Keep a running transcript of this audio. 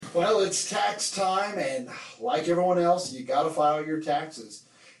Well, it's tax time, and like everyone else, you got to file your taxes.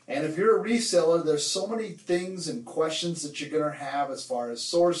 And if you're a reseller, there's so many things and questions that you're going to have as far as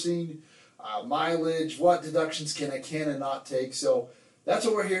sourcing, mileage, what deductions can and not take. So that's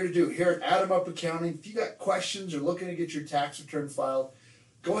what we're here to do. Here at Adam Up Accounting, if you got questions or looking to get your tax return filed,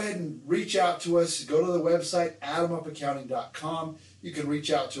 go ahead and reach out to us. Go to the website, adamupaccounting.com. You can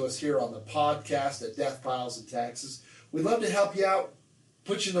reach out to us here on the podcast at Death Piles and Taxes. We'd love to help you out,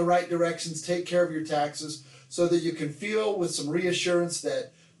 put you in the right directions, take care of your taxes so that you can feel with some reassurance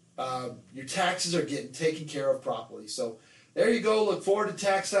that your taxes are getting taken care of properly. So there you go. Look forward to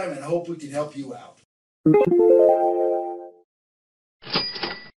tax time and hope we can help you out.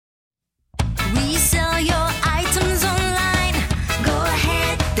 We sell your items online. Go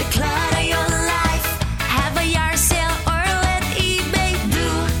ahead, declutter your life. Have a yard sale or let eBay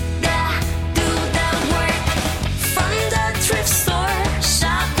do the work. From the thrift store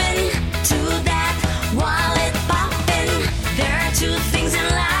shopping to that wallet popping. There are two things in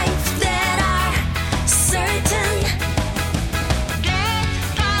life that are certain.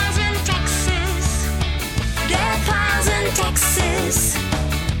 Death piles and taxes. Death piles and taxes.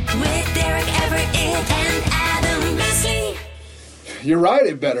 With Derek Everett and Adam Bisley. You're right,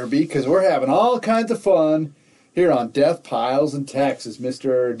 it better be, because we're having all kinds of fun here on Death Piles and Taxes,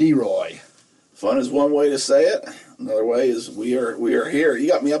 Mr. DeRoy. Fun is one way to say it. Another way is we are here. You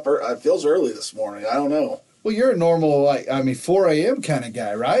got me up. It feels early this morning. I don't know. Well, you're a normal, 4 a.m. kind of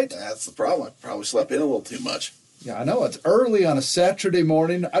guy, right? That's the problem. I probably slept in a little too much. Yeah, I know. It's early on a Saturday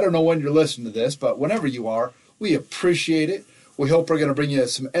morning. I don't know when you're listening to this, but whenever you are, we appreciate it. We hope we're going to bring you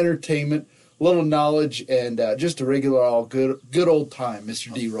some entertainment, a little knowledge, and just a regular good old time,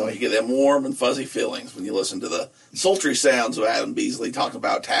 Mr. DeRoy. You get them warm and fuzzy feelings when you listen to the sultry sounds of Adam Beasley talking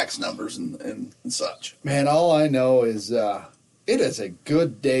about tax numbers and such. Man, all I know is it is a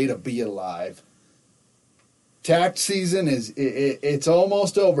good day to be alive. Tax season it's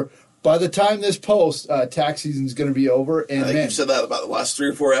almost over. By the time this post, tax season is going to be over. And I think you've said that about the last 3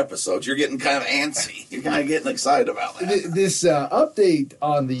 or 4 episodes. You're getting kind of antsy. You're kind of getting excited about that. This update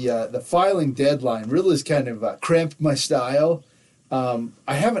on the filing deadline really has kind of cramped my style. I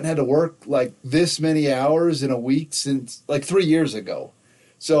haven't had to work like this many hours in a week since like 3 years ago.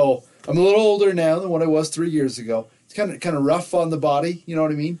 So I'm a little older now than what I was 3 years ago. It's kind of rough on the body, you know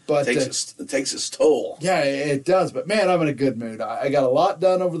what I mean? But it takes its toll. Yeah, it does. But man, I'm in a good mood. I got a lot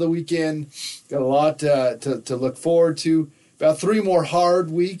done over the weekend. Got a lot to look forward to. About 3 more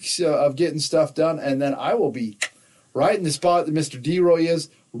hard weeks of getting stuff done, and then I will be right in the spot that Mr. DeRoy is,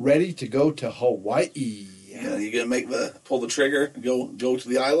 ready to go to Hawaii. Yeah, you gonna pull the trigger and go to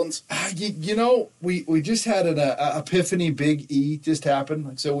the islands? We just had an epiphany, big E just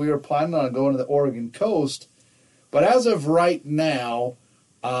happened. So we were planning on going to the Oregon coast. But as of right now,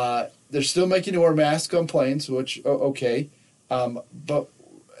 they're still making you wear masks on planes, which, okay. But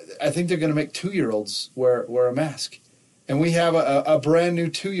I think they're going to make 2-year-olds wear a mask. And we have a brand new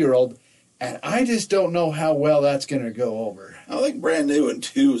 2-year-old, and I just don't know how well that's going to go over. I think brand new and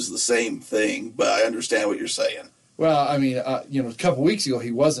 2 is the same thing, but I understand what you're saying. Well, I mean, a couple weeks ago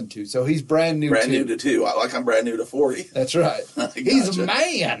he wasn't 2, so he's brand new. Brand new to 2. I'm brand new to 40. That's right. He's a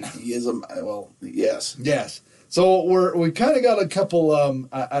man. He is yes. Yes. So we kind of got a couple,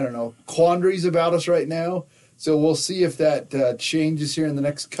 quandaries about us right now. So we'll see if that changes here in the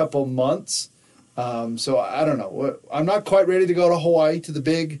next couple months. So I don't know. I'm not quite ready to go to Hawaii to the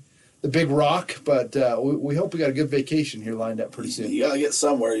big rock, but we hope we got a good vacation here lined up pretty soon. You got to get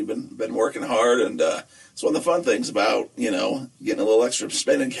somewhere. You've been working hard, and it's one of the fun things about getting a little extra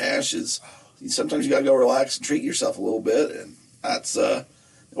spending cash is sometimes you got to go relax and treat yourself a little bit, and that's.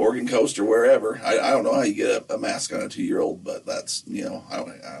 Oregon coast or wherever. I don't know how you get a mask on a 2-year-old, but that's I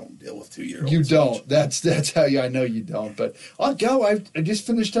don't deal with 2-year-olds. You don't. That's how I know you don't. But I'll go. I just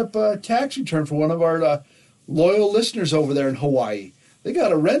finished up a tax return for one of our loyal listeners over there in Hawaii. They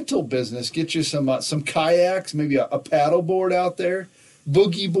got a rental business. Get you some kayaks, maybe a paddle board out there,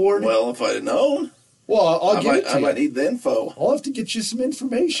 boogie board. Well, if I'd have known. Well, I'll give it to you. I might need the info. I'll have to get you some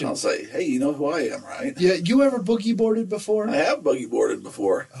information. I'll say, hey, you know who I am, right? Yeah, you ever boogie boarded before? I have boogie boarded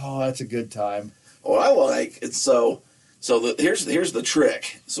before. Oh, that's a good time. What I like, it's here's the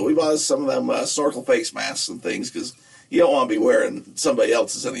trick. So we bought some of them snorkel face masks and things because you don't want to be wearing somebody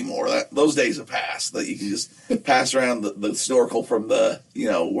else's anymore. Those days have passed. That you can just pass around the snorkel from the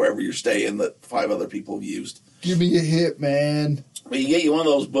wherever you're staying that 5 other people have used. Give me a hit, man. But you get one of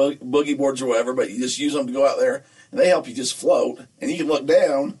those boogie boards or whatever, but you just use them to go out there, and they help you just float. And you can look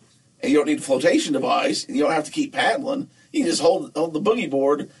down, and you don't need a flotation device, and you don't have to keep paddling. You can just hold the boogie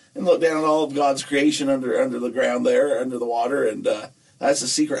board and look down at all of God's creation under the ground there, under the water, and That's a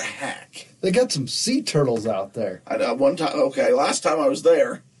secret hack. They got some sea turtles out there. I know one time. Okay, last time I was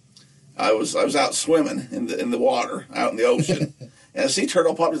there, I was out swimming in the water out in the ocean, and a sea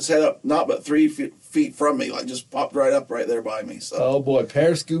turtle popped its head up not but 3 feet from me, like just popped right up right there by me. So Oh boy,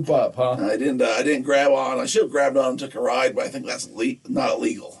 pear scoop up, huh? I didn't grab on. I should have grabbed on and took a ride, but I think that's not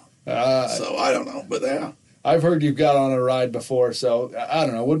illegal. So I don't know, but yeah. I've heard you've got on a ride before, so I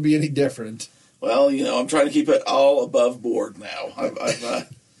don't know. Wouldn't be any different. Well, I'm trying to keep it all above board now.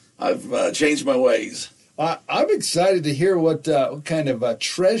 I've changed my ways. I'm excited to hear what kind of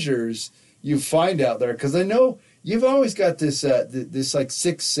treasures you find out there, because I know you've always got this this like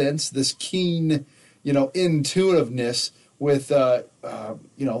sixth sense, this keen, intuitiveness with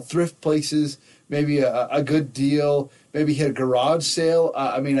thrift places, maybe a good deal, maybe hit a garage sale.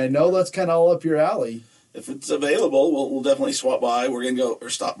 I know that's kind of all up your alley. If it's available, we'll definitely swap by. We're gonna go or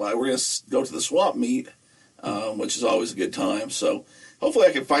stop by. We're gonna go to the swap meet, which is always a good time. So hopefully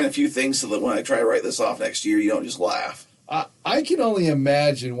I can find a few things so that when I try to write this off next year, you don't just laugh. I can only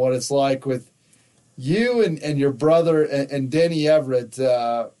imagine what it's like with you and your brother and Denny Everett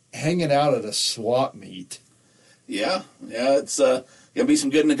hanging out at a swap meet. Yeah, it's gonna be some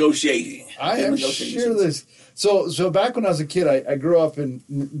good negotiating. I am sure this. So back when I was a kid, I grew up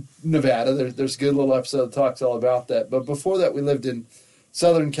in Nevada. There's a good little episode that talks all about that. But before that, we lived in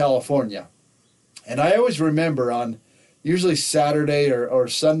Southern California. And I always remember on usually Saturday or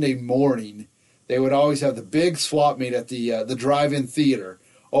Sunday morning, they would always have the big swap meet at the drive-in theater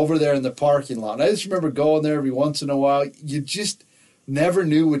over there in the parking lot. And I just remember going there every once in a while. You just never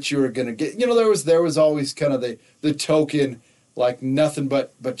knew what you were going to get. There was always kind of the token, like nothing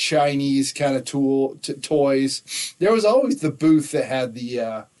but Chinese kind of toys. There was always the booth that had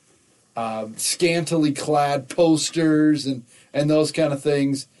the scantily clad posters and those kind of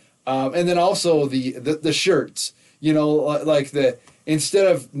things. And then also the shirts, like instead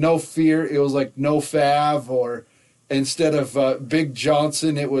of No Fear, it was like No Fav, or instead of Big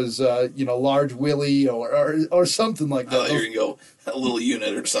Johnson, it was, Large Willie or something like that. Oh, you're going to go a little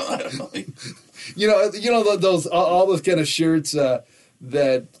unit or something. I don't know. Those all those kind of shirts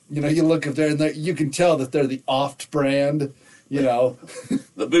that you look up there and you can tell that they're the oft brand. The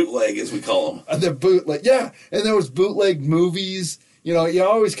bootleg, as we call them. The bootleg, yeah. And there was bootleg movies. You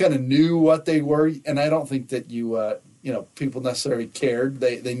always kind of knew what they were, and I don't think that people necessarily cared.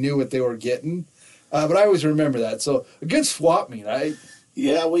 They knew what they were getting, but I always remember that. So a good swap meet,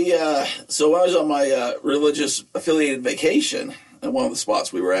 Yeah, so when I was on my religious affiliated vacation, at one of the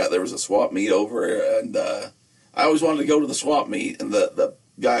spots we were at, there was a swap meet over, and I always wanted to go to the swap meet, and the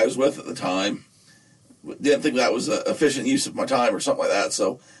guy I was with at the time didn't think that was an efficient use of my time or something like that.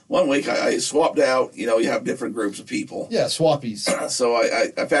 So one week I swapped out. You have different groups of people. Yeah, swappies. So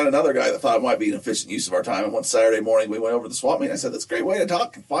I found another guy that thought it might be an efficient use of our time. And one Saturday morning we went over to the swap meet. And I said, that's a great way to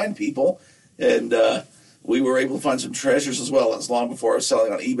talk and find people. And we were able to find some treasures as well. That's long before I was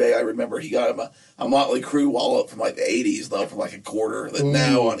selling on eBay. I remember he got him a Motley Crue wallet from like the 80s, though, for like a quarter. That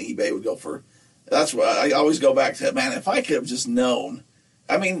now on eBay would go for. That's what I always go back to. Man, if I could have just known.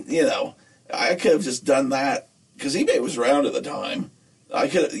 I could have just done that because eBay was around at the time. I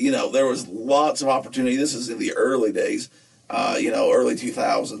could, there was lots of opportunity. This is in the early days, early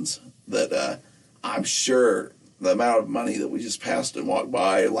 2000s. That I'm sure the amount of money that we just passed and walked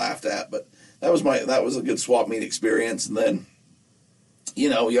by and laughed at. But that was a good swap meet experience. And then,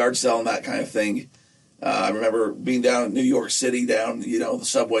 yard selling, that kind of thing. I remember being down in New York City, down the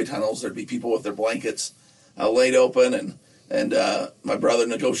subway tunnels. There'd be people with their blankets laid open and my brother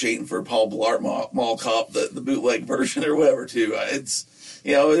negotiating for Paul Blart Mall Cop, the bootleg version or whatever too. It's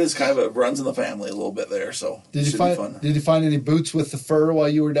it is kind of it runs in the family a little bit there. So did you find any boots with the fur while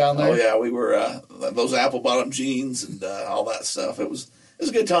you were down there? Oh yeah, we were those apple bottom jeans and all that stuff. It was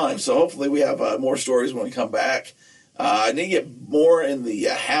a good time. So hopefully we have more stories when we come back. I need to get more in the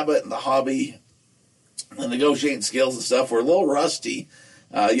habit and the hobby, the negotiating skills and stuff. We're a little rusty.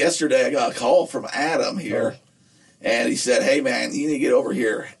 Yesterday I got a call from Adam here. Oh. And he said, hey, man, you need to get over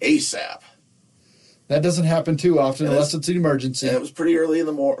here ASAP. That doesn't happen too often unless it's an emergency. And it was pretty early in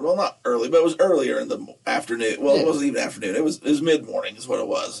the morning. Well, not early, but it was earlier in the afternoon. Well, It wasn't even afternoon. It was mid-morning is what it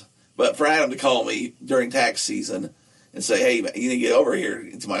was. But for Adam to call me during tax season and say, hey, man, you need to get over here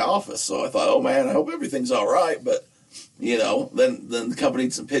to my office. So I thought, oh, man, I hope everything's all right. But, then the company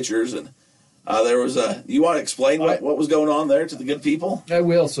needs some pictures and there was you want to explain what was going on there to the good people? I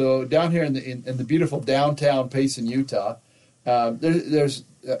will. So down here in the beautiful downtown Payson, Utah, there's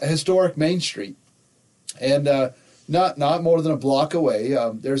a historic Main Street, and not more than a block away,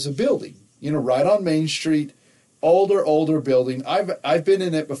 there's a building, right on Main Street, older building. I've been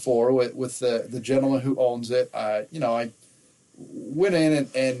in it before with the gentleman who owns it. went in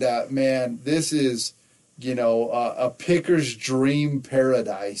and man, this is, a picker's dream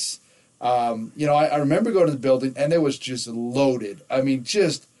paradise. I remember going to the building and it was just loaded. I mean,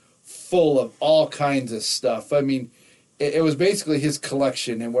 just full of all kinds of stuff. I mean, it was basically his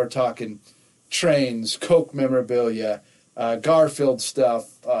collection, and we're talking trains, Coke memorabilia, Garfield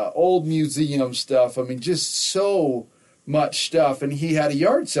stuff, old museum stuff. I mean, just so much stuff. And he had a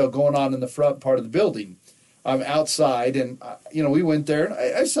yard sale going on in the front part of the building, outside. And we went there, and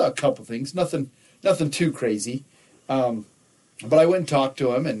I saw a couple things, nothing too crazy. But I went and talked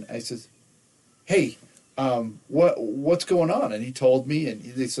to him, and I said, "Hey, what's going on?" And he told me, and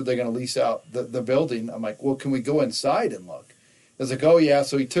they said they're going to lease out the building. I'm like, "Well, can we go inside and look?" I was like, "Oh yeah."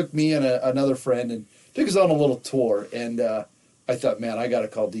 So he took me and another friend and took us on a little tour. And I thought, man, I got to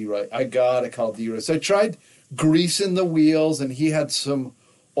call D-Roy. So I tried greasing the wheels, and he had some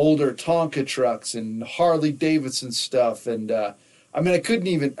older Tonka trucks and Harley Davidson stuff. And I couldn't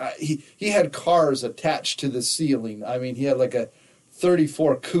even. He had cars attached to the ceiling. I mean, he had like a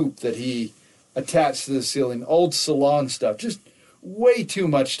 34 coupe that he attached to the ceiling, old salon stuff, just way too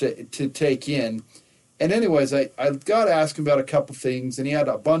much to take in. And anyways, I got to ask him about a couple things, and he had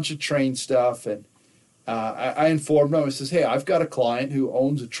a bunch of train stuff, and I informed him. I says, "Hey, I've got a client who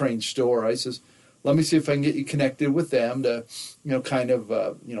owns a train store." I says, "Let me see if I can get you connected with them to,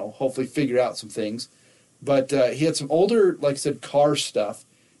 hopefully figure out some things." But he had some older, like I said, car stuff,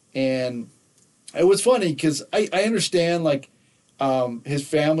 and it was funny because I understand, like, his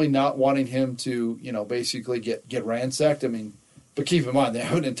family not wanting him to, basically get ransacked. I mean, but keep in mind, they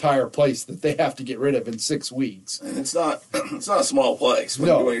have an entire place that they have to get rid of in 6 weeks. And it's not a small place. When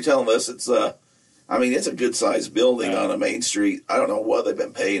No. you're telling us, it's it's a good sized building on a main street. I don't know what they've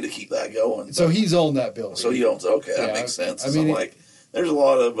been paying to keep that going. So he's owned that building. So he owns. Okay, that Yeah, makes sense. I mean, So there's a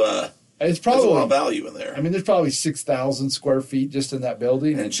lot of it's there's a probably lot of value in there, there's probably 6,000 square feet just in that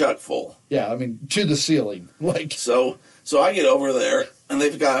building. and chock full. Yeah, to the ceiling. Like, So I get over there, and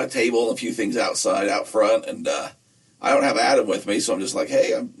they've got a table and a few things out front, and I don't have Adam with me, so I'm just like,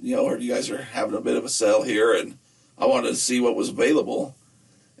 "Hey, heard you guys are having a bit of a sale here, and I wanted to see what was available."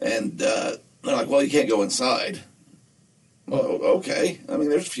 And they're like, "Well, you can't go inside." Well, okay.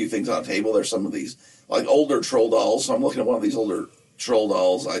 There's a few things on the table. There's some of these like older troll dolls. So I'm looking at one of these older troll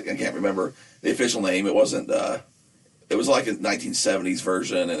dolls. I can't remember the official name. It wasn't. It was like a 1970s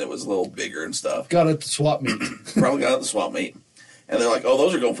version, and it was a little bigger and stuff. got it at the swap meet. Probably got at the swap meet. And they're like, "Oh,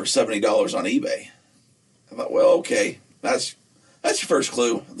 those are going for $70 on eBay." I thought, well, okay, that's your first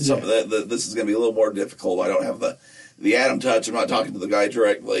clue. Something that this is going to be a little more difficult. I don't have the Adam touch. I'm not talking to the guy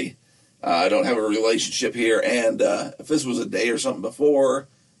directly. I don't have a relationship here. And if this was a day or something before,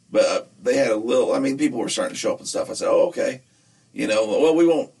 but they had a little. People were starting to show up and stuff. I said, "Oh, okay, well, we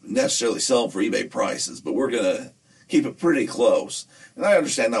won't necessarily sell them for eBay prices, but we're going to keep it pretty close." And I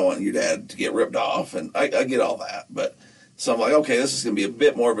understand not wanting your dad to get ripped off, and I get all that, but. So I'm like, okay, this is going to be a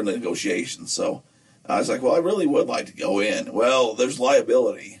bit more of a negotiation. So I was like, well, I really would like to go in. Well, there's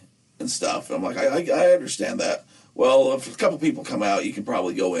liability and stuff. And I'm like, I understand that. Well, if a couple people come out, you can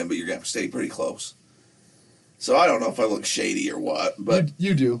probably go in, but you're going to have to stay pretty close. So I don't know if I look shady or what, but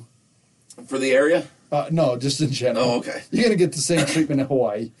You do. for the area, No, just in general. Oh, okay. You're going to get the same treatment in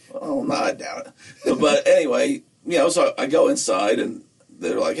Hawaii. well, no, I doubt it. But anyway, so I go inside, and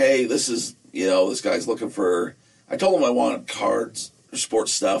they're like, hey, this is, this guy's looking for. I told them I wanted cards or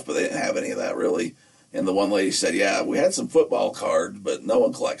sports stuff, but they didn't have any of that really. And the one lady said, yeah, we had some football cards, but no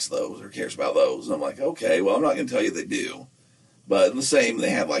one collects those or cares about those. And I'm like, okay, well, I'm not going to tell you they do. But the same, they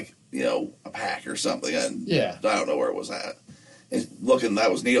had like, a pack or something. And Yeah. I don't know where it was at. And that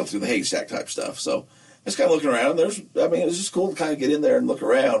was needle through the haystack type stuff. So I was kind of looking around. It was just cool to kind of get in there and look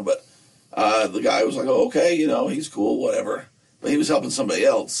around. But the guy was like, oh, okay, he's cool, whatever. But he was helping somebody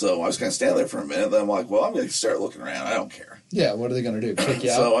else, so I was kind of standing there for a minute. Then I'm like, well, I'm going to start looking around. I don't care. Yeah, what are they going to do? Kick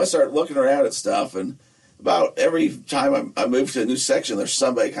you out? So I started looking around at stuff, and about every time I move to a new section, there's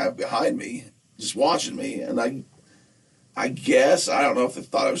somebody kind of behind me, just watching me. And I guess, I don't know if they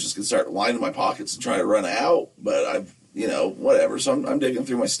thought I was just going to start lining my pockets and trying to run out, but whatever. So I'm digging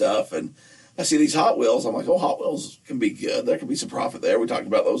through my stuff, and I see these Hot Wheels. I'm like, oh, Hot Wheels can be good. There can be some profit there. We talked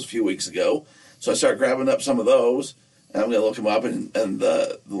about those a few weeks ago. So I start grabbing up some of those. And I'm going to look them up, and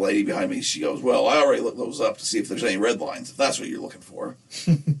the lady behind me, she goes, well, I already looked those up to see if there's any red lines, if that's what you're looking for.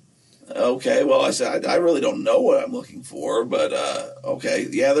 Okay, well, I said, I really don't know what I'm looking for, but okay,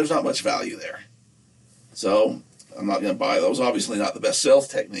 yeah, there's not much value there. So I'm not going to buy those. Obviously not the best sales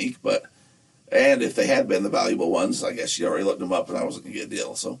technique, and if they had been the valuable ones, I guess she already looked them up, and I wasn't going to get a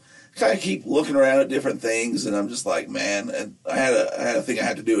deal. So I kind of keep looking around at different things, and I'm just like, man, and I had a thing I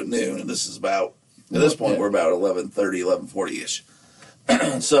had to do at noon, and this is about At this point, Yeah. we're about 11:30, 11:40-ish.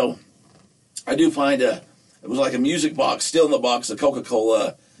 So I do find it was like a music box, still in the box, a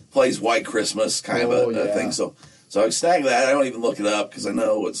Coca-Cola Plays White Christmas kind of a yeah. thing. So I snag that. I don't even look it up because I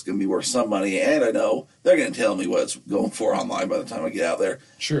know it's going to be worth some money, and I know they're going to tell me what it's going for online by the time I get out there.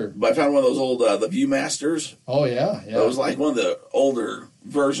 Sure. But I found one of those old the Viewmasters. Oh yeah. It was like one of the older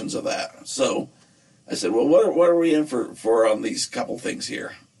versions of that. So I said, well, what are we in for on these couple things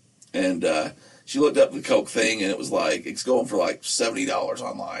here? And she looked up the Coke thing, and it was like, it's going for like $70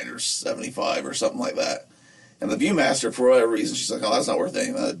 online or $75 or something like that. And the Viewmaster, for whatever reason, she's like, oh, that's not worth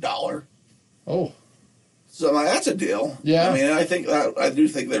anything, $1. Oh. So I'm like, that's a deal. Yeah. I mean, I do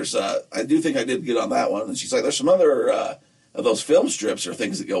think I did get on that one. And she's like, there's some other of those film strips or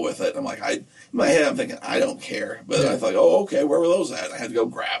things that go with it. And I'm like, in my head, I'm thinking, I don't care. But Yeah. I thought, oh, okay, where were those at? I had to go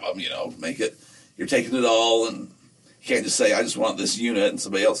grab them, make it, you're taking it all, and you can't just say, I just want this unit, and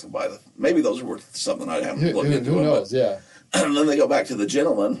somebody else can buy the, maybe those are worth something I haven't looked into. Who them, knows? Yeah. And then they go back to the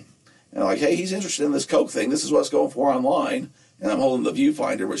gentleman, and I'm like, hey, he's interested in this Coke thing. This is what it's going for online. And I'm holding the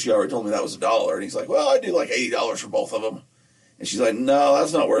viewfinder, which she already told me that was $1. And he's like, well, I do like $80 for both of them. And she's like, no,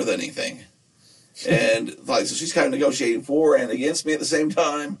 that's not worth anything. And like, so she's kind of negotiating for and against me at the same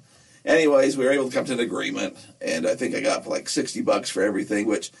time. Anyways, we were able to come to an agreement, and I think I got like $60 for everything,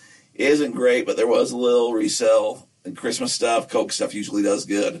 which isn't great, but there was a little resale and Christmas stuff. Coke stuff usually does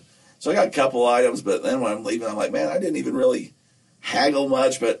good. So I got a couple items, but then when I'm leaving, I'm like, man, I didn't even really haggle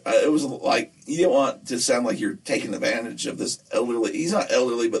much, but it was like, you didn't want to sound like you're taking advantage of this elderly, he's not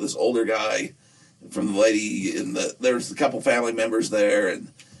elderly, but this older guy from the lady, and there's a couple family members there,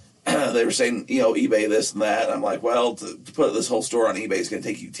 and they were saying, eBay this and that. And I'm like, well, to put this whole store on eBay is going to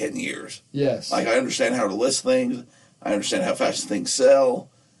take you 10 years. Yes. Like, I understand how to list things. I understand how fast things sell.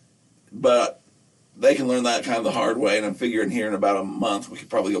 But they can learn that kind of the hard way. And I'm figuring here in about a month, we could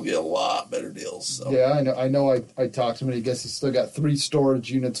probably go get a lot better deals. So. Yeah, I know. I talked to him, and he guess he's still got 3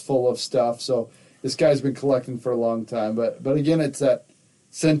 storage units full of stuff. So this guy's been collecting for a long time. But again, it's that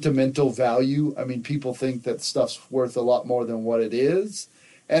sentimental value. I mean, people think that stuff's worth a lot more than what it is.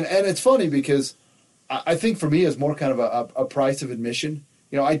 And it's funny because I think for me it's more kind of a price of admission.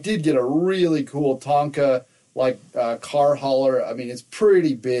 I did get a really cool Tonka car hauler. I mean, it's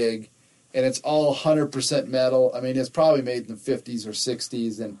pretty big, and it's all 100% metal. I mean, it's probably made in the 50s or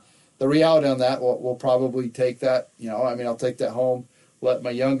 60s, and the reality on that, we'll probably take that. I'll take that home, let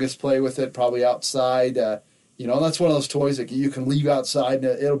my youngest play with it, probably outside. And that's one of those toys that you can leave outside,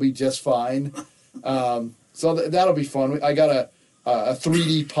 and it'll be just fine. So that'll be fun. I got a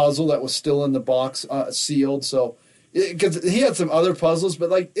 3D puzzle that was still in the box, sealed. So, because he had some other puzzles,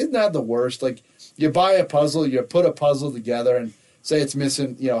 but isn't that the worst? Like, you buy a puzzle, you put a puzzle together, and say it's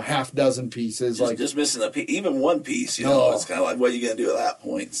missing, half dozen pieces. Just missing even one piece, it's kind of like, what are you going to do at that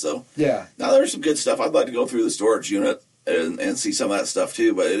point? So, yeah. Now there's some good stuff. I'd like to go through the storage unit and see some of that stuff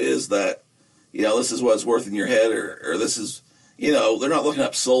too, but it is that, this is what it's worth in your head, or this is, they're not looking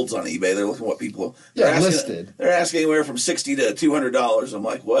up solds on eBay. They're looking at what people listed. They're asking anywhere from $60 to $200. I'm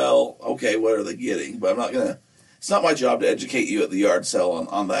like, well, okay, what are they getting? But I'm not gonna. It's not my job to educate you at the yard sale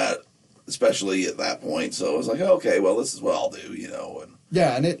on that, especially at that point. So I was like, okay, well, this is what I'll do, And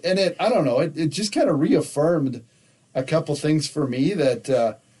yeah, and it I don't know. It just kind of reaffirmed a couple things for me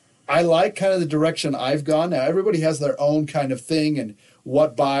that I like kind of the direction I've gone. Now everybody has their own kind of thing and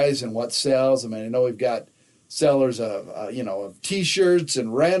what buys and what sells. I mean, I know we've got sellers of T-shirts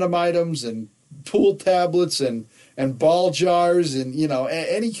and random items and pool tablets and ball jars and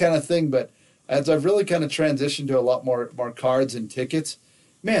any kind of thing. But as I've really kind of transitioned to a lot more cards and tickets,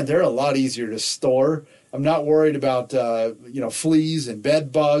 man, they're a lot easier to store. I'm not worried about fleas and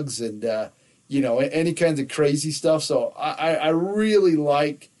bed bugs and any kinds of crazy stuff. So I really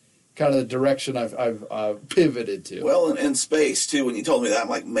like kind of the direction I've pivoted to. Well, and space too. When you told me that, I'm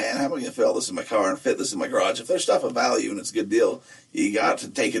like, man, how am I going to fit all this in my car and fit this in my garage? If there's stuff of value and it's a good deal, you got to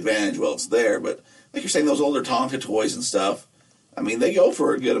take advantage while it's there. But like you're saying, those older Tonka toys and stuff, I mean, they go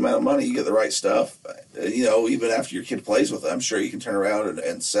for a good amount of money. You get the right stuff. Even after your kid plays with it, I'm sure you can turn around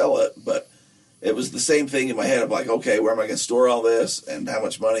and sell it. But it was the same thing in my head of like, okay, where am I going to store all this and how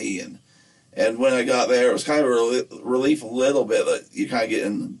much money? And when I got there, it was kind of a relief a little bit that you kind of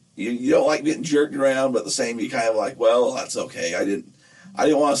getting. You don't like getting jerked around, but the same, you kind of like, well, that's okay. I didn't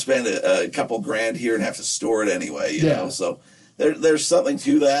want to spend a couple grand here and have to store it anyway, you know. So there's something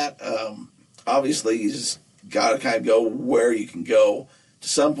to that. Obviously, you just got to kind of go where you can go. To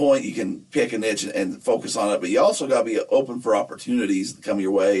some point, you can pick a niche and focus on it, but you also got to be open for opportunities that come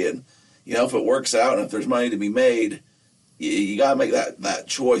your way. And if it works out and if there's money to be made, you got to make that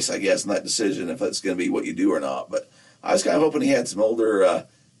choice, I guess, and that decision if that's going to be what you do or not. But I was kind of hoping he had some older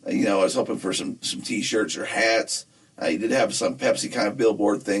I was hoping for some T-shirts or hats. You did have some Pepsi kind of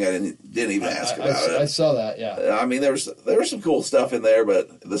billboard thing. I didn't even ask about it. I saw that. Yeah. I mean, there was some cool stuff in there,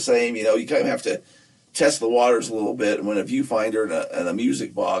 but the same. You kind of have to test the waters a little bit. And when a viewfinder and a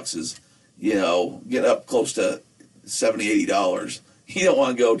music box is, getting up close to $70, $80, you don't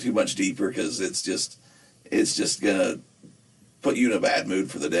want to go too much deeper because it's just gonna put you in a bad mood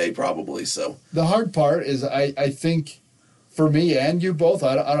for the day, probably. So the hard part is, I think, for me and you both,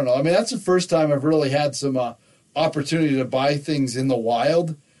 I don't know. I mean, that's the first time I've really had some opportunity to buy things in the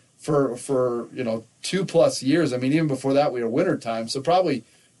wild for 2+ years. I mean, even before that, we were wintertime, so probably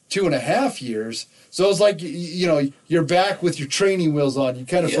 2.5 years. So it's like, you're back with your training wheels on. You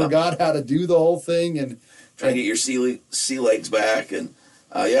kind of forgot how to do the whole thing and trying to get your sea legs back. And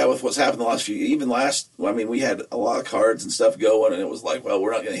with what's happened the last we had a lot of cards and stuff going, and it was like, well,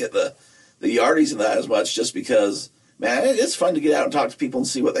 we're not going to hit the yardies in that as much, just because, man, it's fun to get out and talk to people and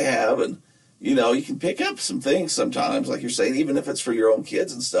see what they have. And, you can pick up some things sometimes, like you're saying, even if it's for your own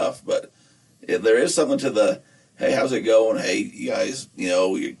kids and stuff. But there is something to the, hey, how's it going? Hey, you guys,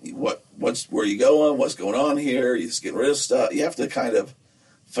 where you going? What's going on here? You just getting rid of stuff. You have to kind of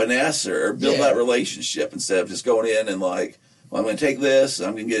finesse or build that relationship instead of just going in and like, well, I'm going to take this,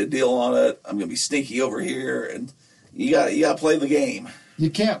 I'm going to get a deal on it, I'm going to be sneaky over here, and you got to play the game. You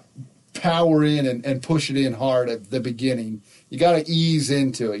can't power in and push it in hard at the beginning. You got to ease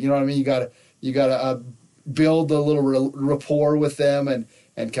into it. You know what I mean? You got to build a little rapport with them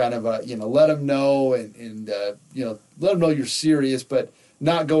and kind of let them know and let them know you're serious, but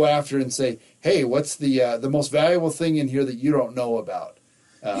not go after and say, hey, what's the most valuable thing in here that you don't know about?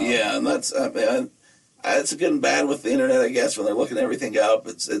 And that's it's good and bad with the internet, I guess, when they're looking everything up.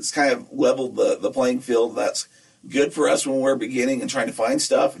 It's kind of leveled the playing field. That's good for us when we're beginning and trying to find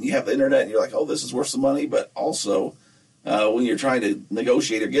stuff, and you have the internet and you're like, oh, this is worth some money. But also when you're trying to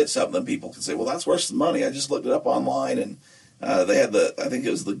negotiate or get something, people can say, well, that's worth some money. I just looked it up online, and they had I think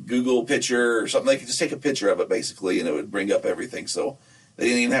it was the Google picture or something. They could just take a picture of it basically, and it would bring up everything. So they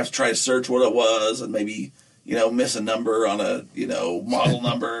didn't even have to try to search what it was and maybe miss a number on a model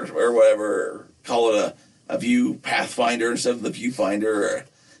number or whatever. Or call it a View Pathfinder instead of the Viewfinder, or a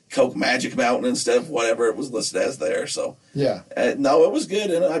Coke Magic Mountain instead of whatever it was listed as there. So no, it was good,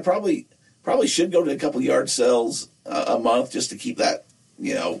 and I probably should go to a couple yard sales a month just to keep that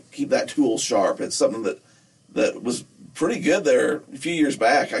tool sharp. It's something that was pretty good there a few years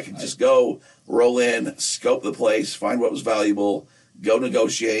back. I could just go roll in, scope the place, find what was valuable, go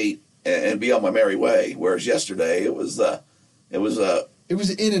negotiate, and be on my merry way. Whereas yesterday it was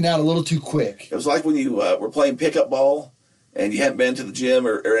in and out a little too quick. It was like when you were playing pickup ball and you hadn't been to the gym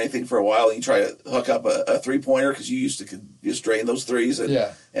or anything for a while, and you try to hook up a three-pointer because you used to could just drain those threes.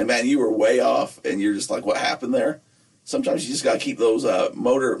 And man, you were way off, and you're just like, what happened there? Sometimes you just got to keep those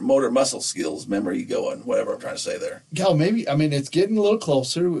motor muscle skills, memory going, whatever I'm trying to say there. Cal, maybe, it's getting a little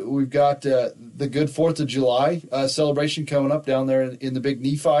closer. We've got the good 4th of July celebration coming up down there in the big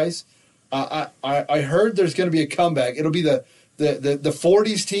Nephi's. I heard there's going to be a comeback. It'll be the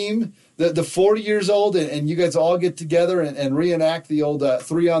 40s team, the 40 years old, and you guys all get together and reenact the old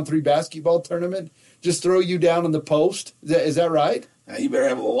 3-on-3 basketball tournament. Just throw you down in the post. Is that right? Now, you better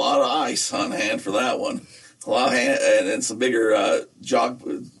have a lot of ice on hand for that one. A lot of hand, and some bigger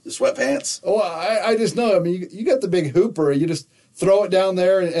sweatpants. Oh, I just know. You got the big hooper. You just throw it down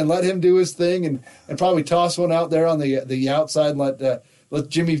there and let him do his thing, and probably toss one out there on the outside and let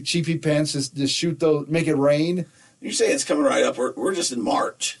Jimmy Cheapy Pants just shoot those, make it rain. You say it's coming right up. We're just in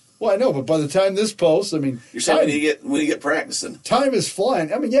March. Well, I know, but by the time this posts, you're saying when you get practicing, time is flying.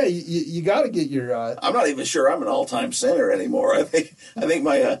 You got to get your. I'm not even sure I'm an all-time center anymore. I think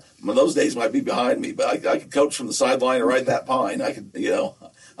my those days might be behind me. But I could coach from the sideline or ride that pine. I could,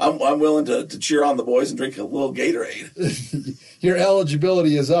 I'm willing to cheer on the boys and drink a little Gatorade. Your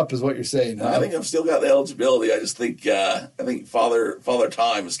eligibility is up, is what you're saying. Huh? I think I've still got the eligibility. I just think Father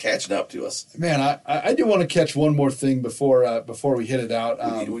Time is catching up to us. Man, I do want to catch one more thing before we hit it out.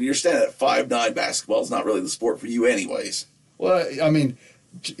 When you're standing at 5'9", basketball is not really the sport for you, anyways. Well,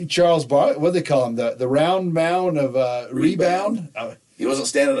 Charles Barkley, what do they call him? The round mound of rebound. He wasn't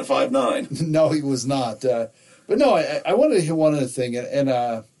standing at 5'9". No, he was not. But no, I wanted to hit one other thing, and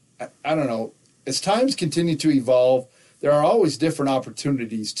I don't know. As times continue to evolve, there are always different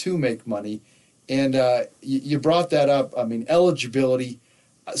opportunities to make money, and you brought that up. Eligibility.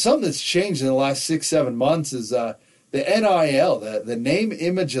 Something that's changed in the last 6-7 months is the NIL, the name,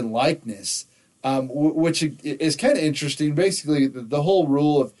 image, and likeness, which is kind of interesting. Basically, the whole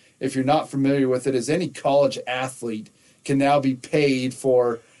rule of, if you're not familiar with it, is any college athlete can now be paid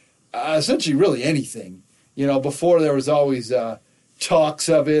for essentially really anything. Before there was always talks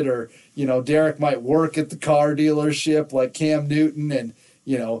of it, or Derek might work at the car dealership like Cam Newton, and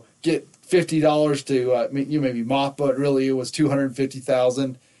get $50 to maybe mop, but really it was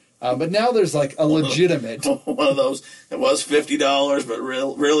 $250,000. But now there's like a legitimate one of those. It was $50, but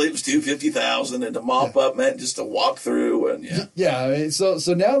really it was $250,000, and to mop up meant just to walk through, and I mean,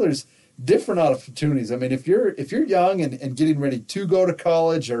 so now there's different opportunities. I mean, if you're young and getting ready to go to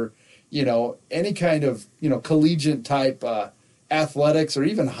college, or any kind of collegiate type athletics, or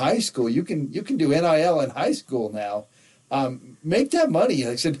even high school, you can do NIL in high school now. Make that money.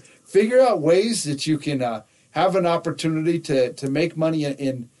 Like I said, figure out ways that you can have an opportunity to make money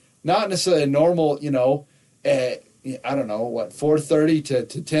in not necessarily a normal, I don't know, 4:30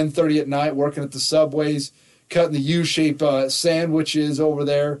 to 10:30 at night, working at the Subways, cutting the U-shape sandwiches over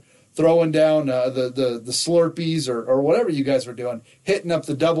there, throwing down the Slurpees or whatever you guys were doing, hitting up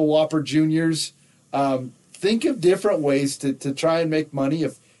the Double Whopper Juniors. Think of different ways to try and make money.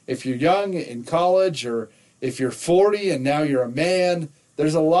 If you're young in college, or if you're 40 and now you're a man,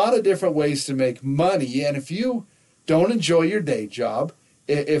 there's a lot of different ways to make money. And if you don't enjoy your day job,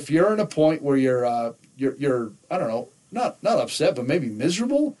 if you're in a point where you're I don't know, not upset, but maybe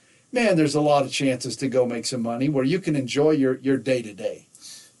miserable, man, there's a lot of chances to go make some money where you can enjoy your day to day.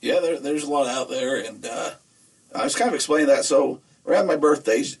 Yeah, there's a lot out there, and I was kind of explaining that. So around my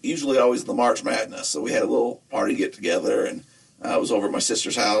birthdays, usually always the March Madness, so we had a little party get together, and I was over at my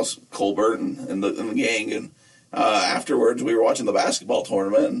sister's house, Colbert, and the gang, and afterwards we were watching the basketball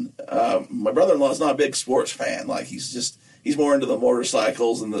tournament. And my brother-in-law is not a big sports fan; like he's more into the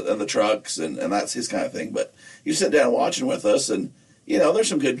motorcycles and the trucks, and that's his kind of thing. But you sit down watching with us, and there's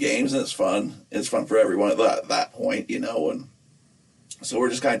some good games, and it's fun. It's fun for everyone at that point, and so we're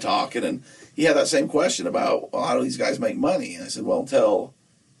just kind of talking, and he had that same question about, well, how do these guys make money? And I said, well, until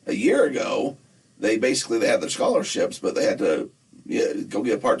a year ago, they had their scholarships, but they had to go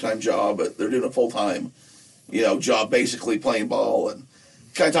get a part-time job, but they're doing a full-time, job, basically playing ball, and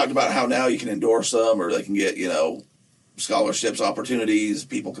kind of talked about how now you can endorse them, or they can get, scholarships, opportunities.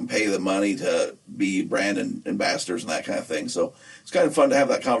 People can pay them money to be brand ambassadors and that kind of thing. So it's kind of fun to have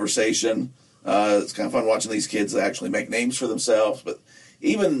that conversation. It's kind of fun watching these kids that actually make names for themselves. But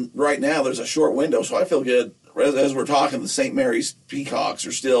even right now, there's a short window, so I feel good. As we're talking, the St. Mary's Peacocks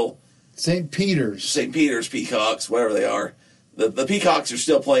are still... St. Peter's Peacocks, whatever they are. The Peacocks are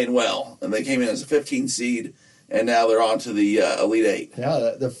still playing well, and they came in as a 15 seed, and now they're on to the Elite Eight.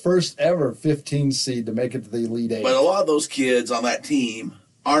 Yeah, the first ever 15 seed to make it to the Elite Eight. But a lot of those kids on that team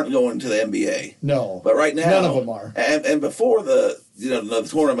aren't going to the NBA. No. But right now... None of them are. And before the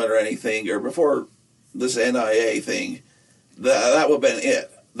tournament or anything, or before this NIA thing, that would have been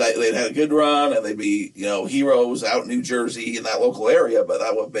it. They'd had a good run, and they'd be, heroes out in New Jersey in that local area, but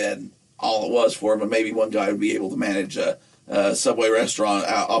that would have been all it was for them. And maybe one guy would be able to manage a Subway restaurant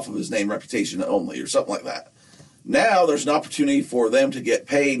off of his name, reputation only, or something like that. Now there's an opportunity for them to get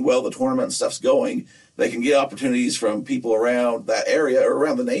paid while the tournament and stuff's going. They can get opportunities from people around that area or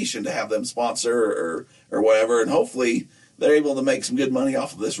around the nation to have them sponsor or whatever, and hopefully they're able to make some good money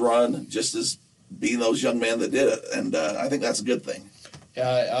off of this run, just as being those young men that did it. And I think that's a good thing.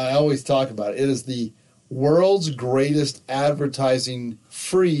 I always talk about it. It is the world's greatest advertising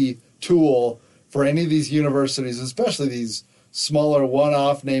free tool for any of these universities, especially these smaller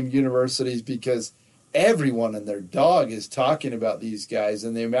one-off named universities, because everyone and their dog is talking about these guys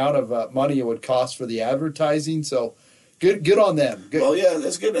and the amount of money it would cost for the advertising. So good on them. Good. Well, yeah,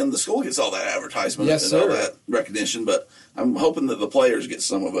 that's good. And the school gets all that advertisement yes, and sir. all that recognition. But I'm hoping that the players get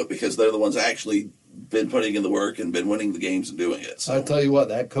some of it, because they're the ones actually been putting in the work and been winning the games and doing it. So I'll tell you what,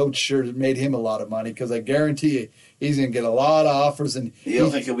 that coach sure made him a lot of money, because I guarantee you he's going to get a lot of offers. And you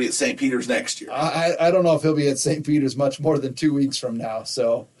don't think he'll be at St. Peter's next year? I don't know if he'll be at St. Peter's much more than 2 weeks from now.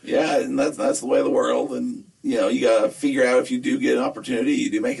 So yeah, and that's the way of the world. And you got to figure out, if you do get an opportunity, you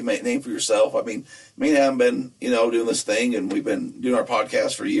do make a name for yourself. I mean, me and I have been doing this thing, and we've been doing our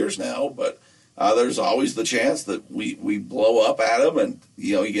podcast for years now, but there's always the chance that we blow up at them, and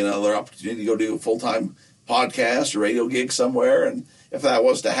you get another opportunity to go do a full-time podcast or radio gig somewhere. And if that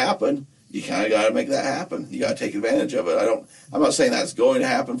was to happen, you kind of got to make that happen. You got to take advantage of it. I'm not saying that's going to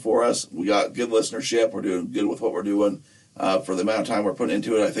happen for us. We got good listenership. We're doing good with what we're doing for the amount of time we're putting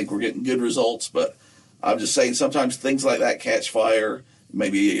into it. I think we're getting good results, but I'm just saying sometimes things like that catch fire.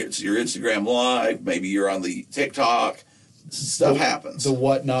 Maybe it's your Instagram Live. Maybe you're on the TikTok. Stuff happens. The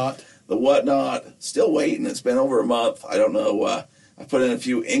whatnot. Still waiting. It's been over a month. I don't know. I put in a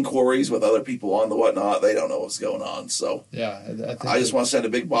few inquiries with other people on the whatnot. They don't know what's going on. So yeah, I just want to send a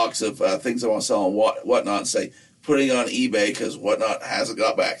big box of things I want to sell on whatnot and say, putting on eBay because Whatnot hasn't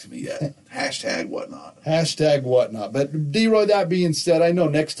got back to me yet. Hashtag Whatnot. Hashtag whatnot. But D-Roy, that being said, I know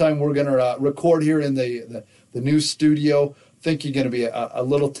next time we're going to record here in the new studio. Think you're going to be a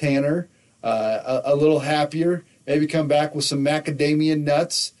little tanner, a little happier. Maybe come back with some macadamia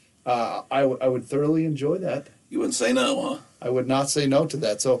nuts. I would thoroughly enjoy that. You wouldn't say no, huh? I would not say no to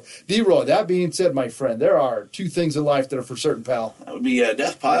that. So, D-Roy, that being said, my friend, there are two things in life that are for certain, pal. That would be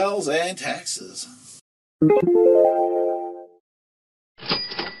death piles and taxes. We're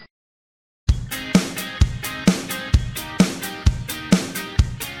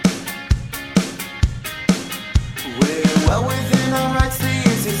well within our rights to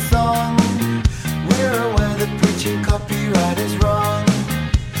use this song. We're aware that preaching copyright is wrong.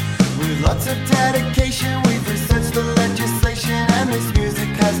 With lots of dedication, we've researched the legislation, and this music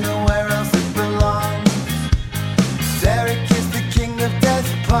has nowhere else it belongs. Derek is the king of death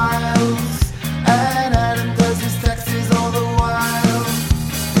piles, and Adam does his taxes all the while.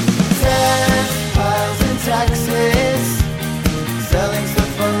 Death piles and taxes, selling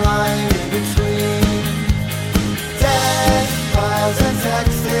stuff online in between. Death piles and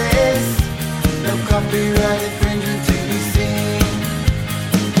taxes, no copyright infringement to be seen.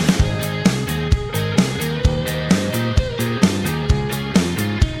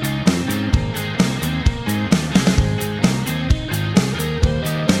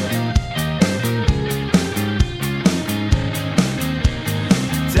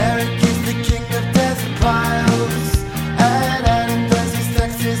 Derek is the king of death piles, and Adam does his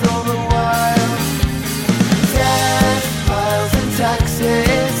taxes all the while. Death piles and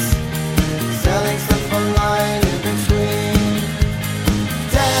taxes, selling stuff online in between.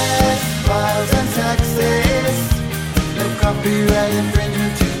 Death piles and taxes, no copyright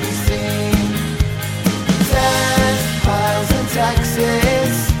infringement to be seen. Death piles and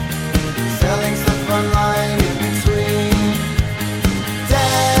taxes, selling stuff online in between.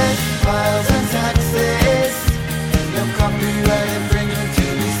 Death piles and taxes, no copyright infringement to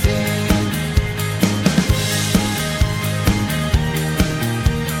be seen.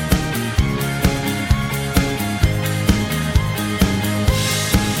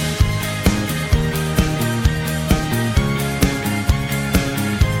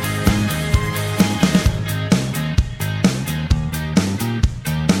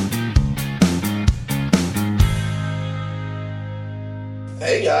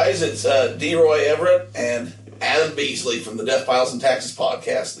 Hey guys, it's D-Roy Everett and Adam Beasley from the Death Piles and Taxes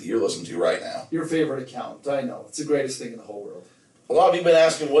podcast that you're listening to right now. Your favorite account. I know. It's the greatest thing in the whole world. A lot of you have been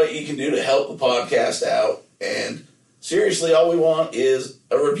asking what you can do to help the podcast out, and seriously, all we want is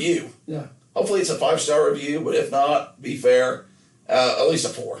a review. Yeah. Hopefully it's a 5-star review, but if not, be fair, at least a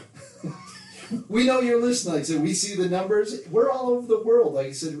 4. We know you're listening. Like I said, we see the numbers. We're all over the world. Like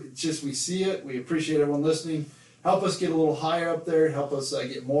I said, it's just we see it. We appreciate everyone listening. Help us get a little higher up there. Help us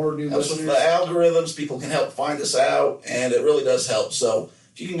get more new Helps with listeners. the algorithms. People can help find us out, and it really does help. So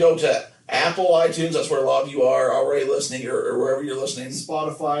if you can go to Apple iTunes, that's where a lot of you are already listening, or wherever you're listening.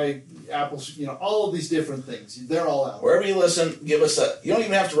 Spotify, Apple, all of these different things. They're all out. Wherever you listen, give us you don't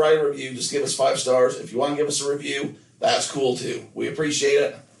even have to write a review. Just give us 5 stars. If you want to give us a review, that's cool too. We appreciate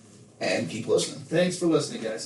it, and keep listening. Thanks for listening, guys.